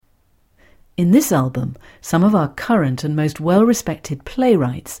In this album, some of our current and most well-respected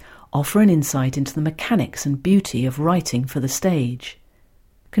playwrights offer an insight into the mechanics and beauty of writing for the stage.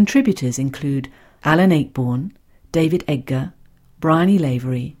 Contributors include Alan Ayckbourn, David Edgar, Brian E.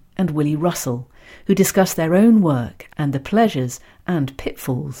 Lavery and Willie Russell, who discuss their own work and the pleasures and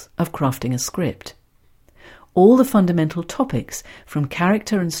pitfalls of crafting a script. All the fundamental topics, from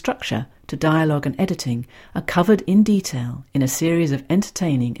character and structure to dialogue and editing, are covered in detail in a series of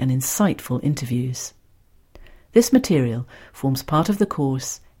entertaining and insightful interviews. This material forms part of the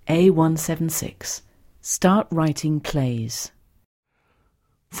course A176, Start Writing Plays.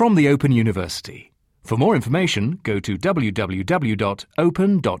 From the Open University. For more information, go to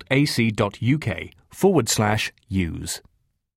www.open.ac.uk/use.